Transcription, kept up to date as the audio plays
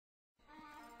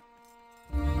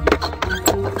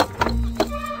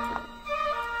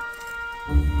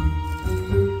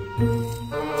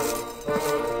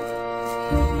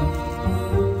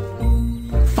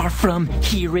From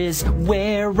here is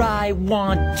where I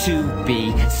want to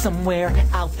be. Somewhere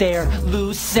out there,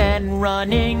 loose and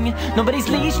running. Nobody's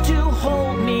leash to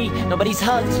hold me, nobody's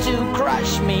hugs to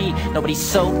crush me, nobody's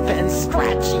soap and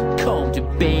scratchy comb to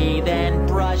bathe and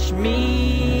brush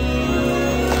me.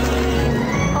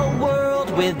 A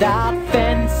world without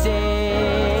fences,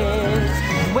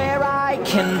 where I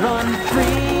can run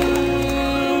free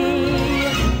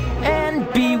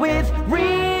and be with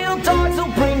real dogs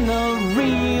who'll bring the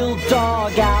real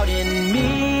dog out in me.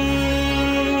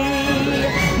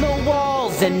 No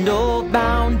walls and no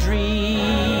boundaries,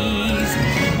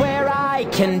 where I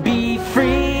can be free.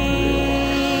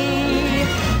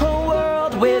 A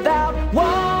world without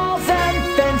walls and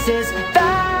fences,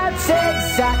 that's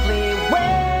exactly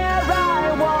where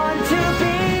I want to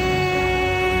be.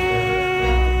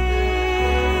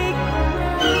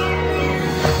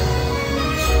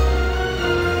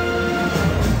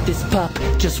 This pup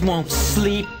just won't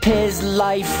sleep his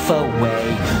life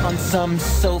away on some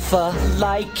sofa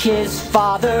like his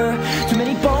father. Too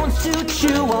many bones to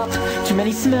chew up, too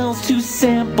many smells to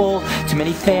sample, too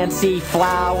many fancy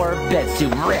flower beds to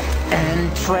rip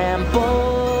and trample.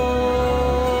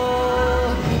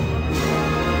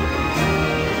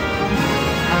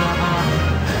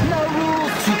 No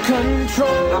rules to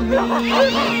control me,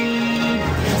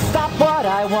 stop what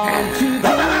I want to be.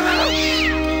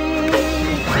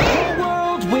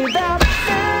 Without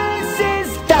fences,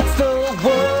 that's the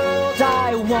world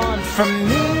I want for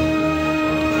me.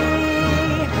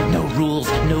 No rules,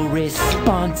 no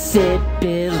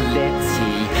responsibility,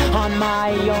 on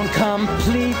my own,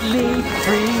 completely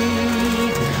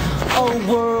free. A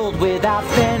world without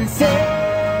fences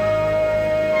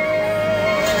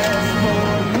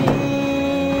for me.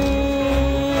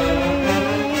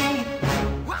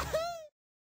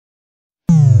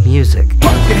 Music.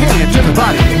 Put your hands,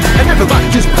 everybody, and everybody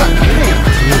just clap your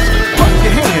hands. Put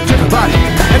your hands, everybody,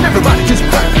 and everybody just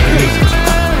clap your hands.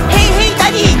 Hey hey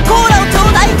daddy、コーラをちょ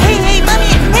うだい。Hey hey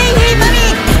mami、Hey hey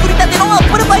mami、作りたてのアッ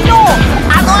プルパイのあ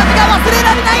の味が忘れ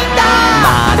られないんだ。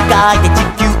丸書いて地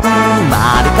球、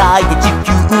丸書いて地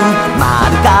球、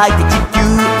丸書いて地球、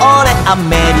俺ア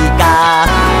メリ